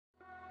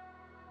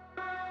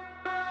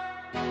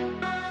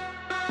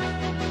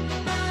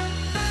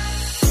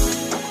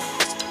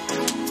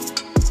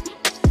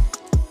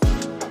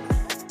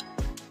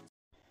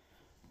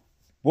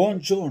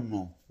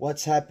Buongiorno,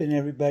 what's happening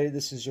everybody?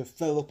 This is your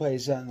fellow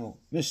paisano,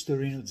 Mr.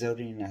 Reno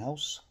Zeri in the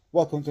house.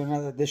 Welcome to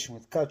another edition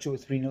with Culture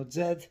with Reno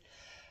Z.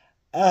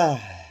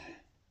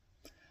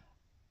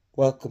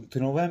 Welcome to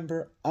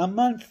November, a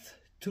month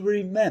to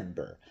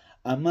remember,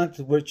 a month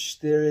in which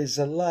there is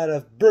a lot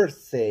of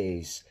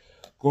birthdays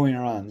going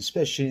around,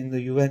 especially in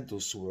the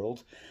Juventus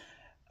world,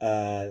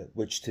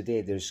 which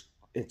today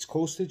it's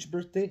Kostic's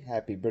birthday,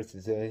 happy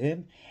birthday to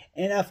him,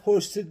 and of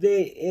course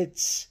today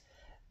it's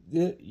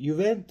the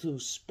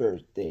Juventus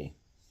birthday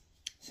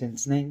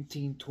since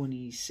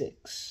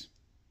 1926.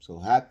 So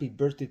happy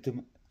birthday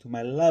to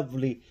my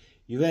lovely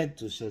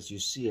Juventus. As you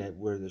see, I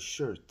wear the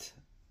shirt.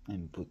 Let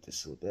me put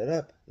this a little bit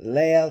up.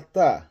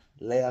 Lealtà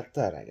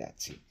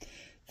ragazzi.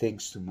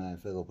 Thanks to my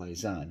fellow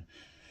paisan.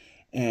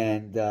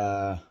 And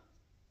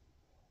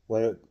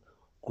what a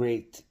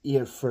great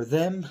year for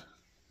them.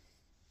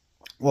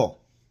 Well,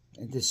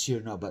 this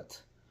year no,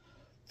 but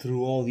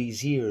through all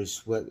these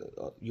years, what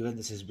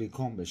Juventus has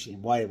become,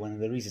 and why one of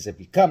the reasons I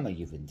become a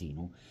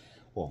Juventino,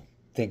 well,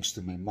 thanks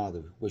to my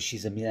mother. Well,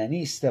 she's a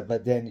Milanista,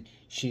 but then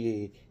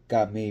she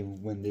got me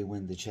when they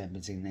won the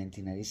Champions in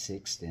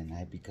 1996. Then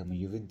I become a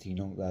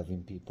Juventino,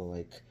 loving people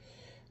like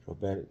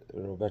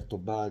Roberto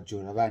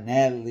Baggio,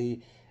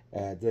 Ravanelli,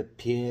 Del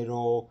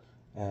Piero,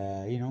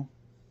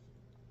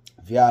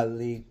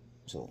 Vialli,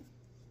 so,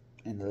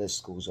 and the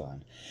list goes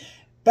on.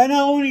 But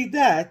not only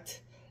that,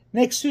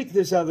 next week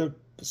there's other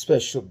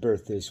special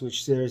birthdays,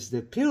 which there's the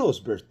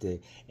Piero's birthday,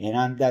 and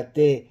on that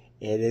day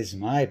it is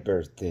my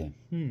birthday.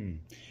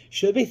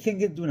 Should I be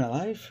thinking of doing a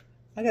live?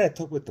 I gotta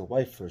talk with the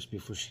wife first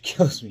before she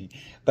kills me,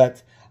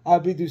 but I'll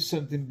be doing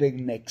something big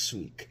next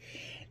week.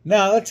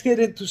 Now let's get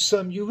into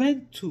some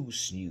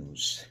Juventus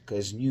news,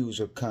 because news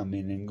are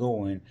coming and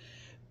going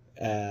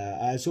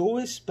as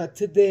always. But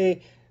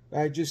today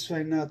I just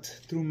find out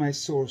through my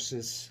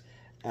sources,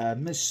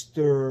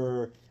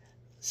 Mr.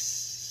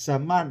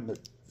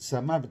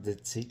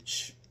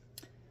 Samardzic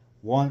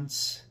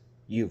wants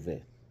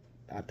Juve.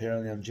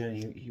 Apparently on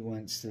January he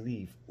wants to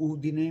leave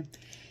Udine,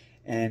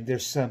 and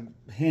there's some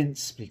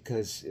hints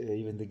because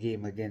even the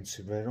game against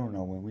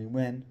Verona, when we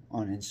win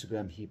on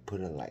Instagram, he put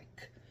a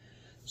like.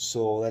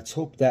 So let's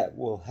hope that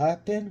will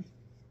happen.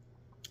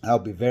 I'll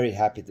be very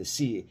happy to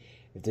see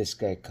if this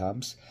guy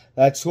comes.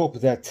 Let's hope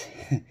that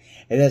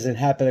it doesn't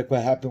happen like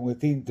what happened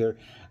with Inter.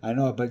 I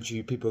know a bunch of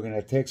you people are going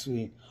to text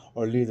me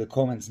or leave the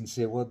comments and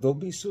say, well, don't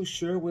be so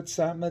sure with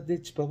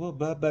Samardzic, blah, blah,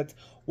 blah. But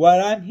what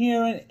I'm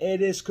hearing,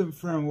 it is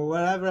confirmed.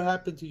 Whatever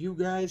happened to you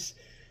guys,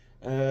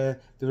 there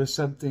is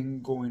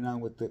something going on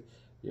with the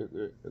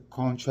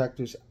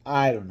contractors.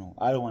 I don't know.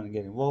 I don't want to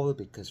get involved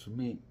because for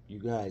me, you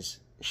guys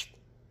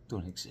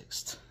don't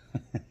exist.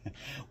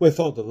 With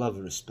all the love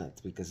and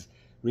respect, because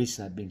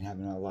recently I've been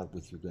having a lot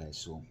with you guys,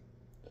 so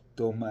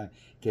don't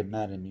get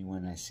mad at me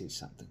when I say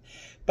something.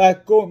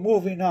 But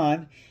moving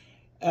on,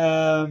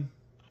 that'll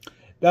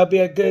be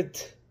a good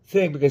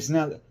thing, because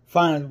now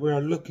finally we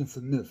are looking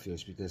for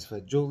midfielders, because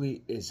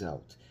Fagioli is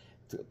out,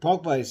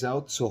 Pogba is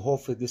out, so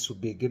hopefully this will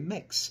be a good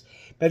mix.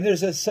 But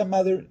there's some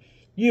other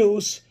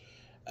news,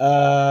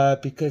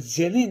 because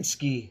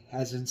Zielinski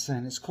hasn't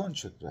signed his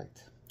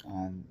contract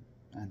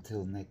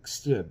until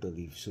next year, I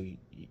believe, so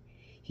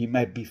he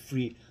might be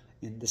free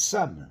in the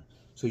summer.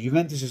 So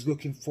Juventus is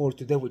looking forward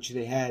to that, which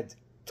they had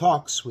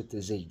talks with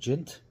his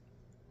agent,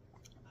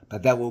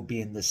 but that will be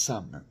in the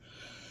summer.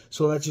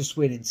 So let's just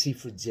wait and see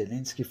for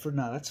Zielinski. For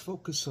now, let's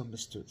focus on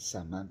Mr.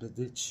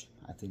 Samardzic.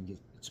 I think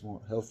it's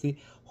more healthy.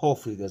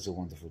 Hopefully he does a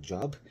wonderful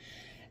job.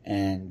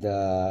 And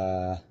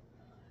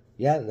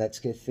yeah, let's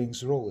get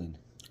things rolling.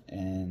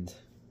 And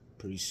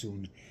pretty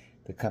soon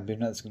the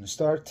Campionato is going to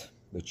start,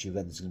 which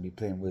Juventus is going to be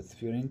playing with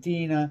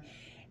Fiorentina.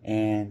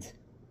 And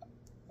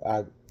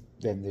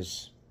then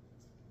there's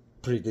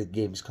pretty good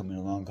games coming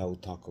along. I will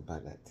talk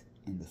about that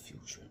in the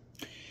future.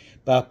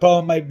 But I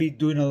probably might be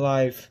doing a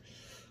live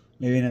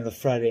maybe another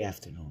Friday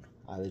afternoon.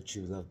 I'll let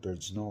you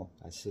lovebirds know.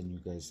 I'll send you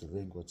guys the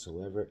link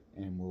whatsoever,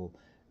 and we'll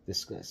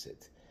discuss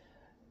it.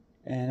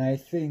 And I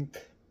think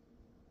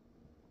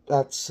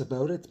that's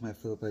about it, my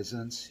fellow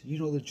paisans. You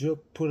know the drill.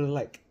 Put a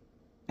like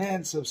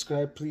and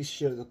subscribe. Please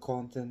share the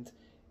content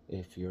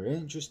if you're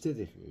interested.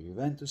 If you're a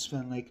Juventus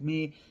fan like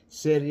me,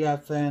 Serie A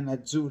fan,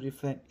 Azzurri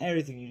fan,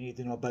 everything you need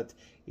to know about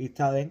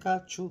Italian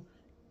calcio,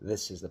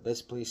 this is the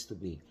best place to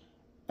be.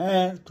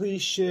 And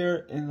please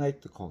share and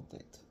like the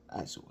content,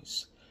 as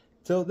always.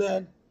 Till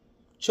then,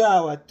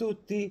 ciao a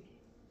tutti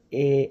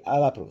e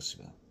alla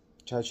prossima.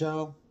 Ciao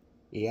ciao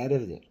e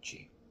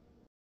arrivederci.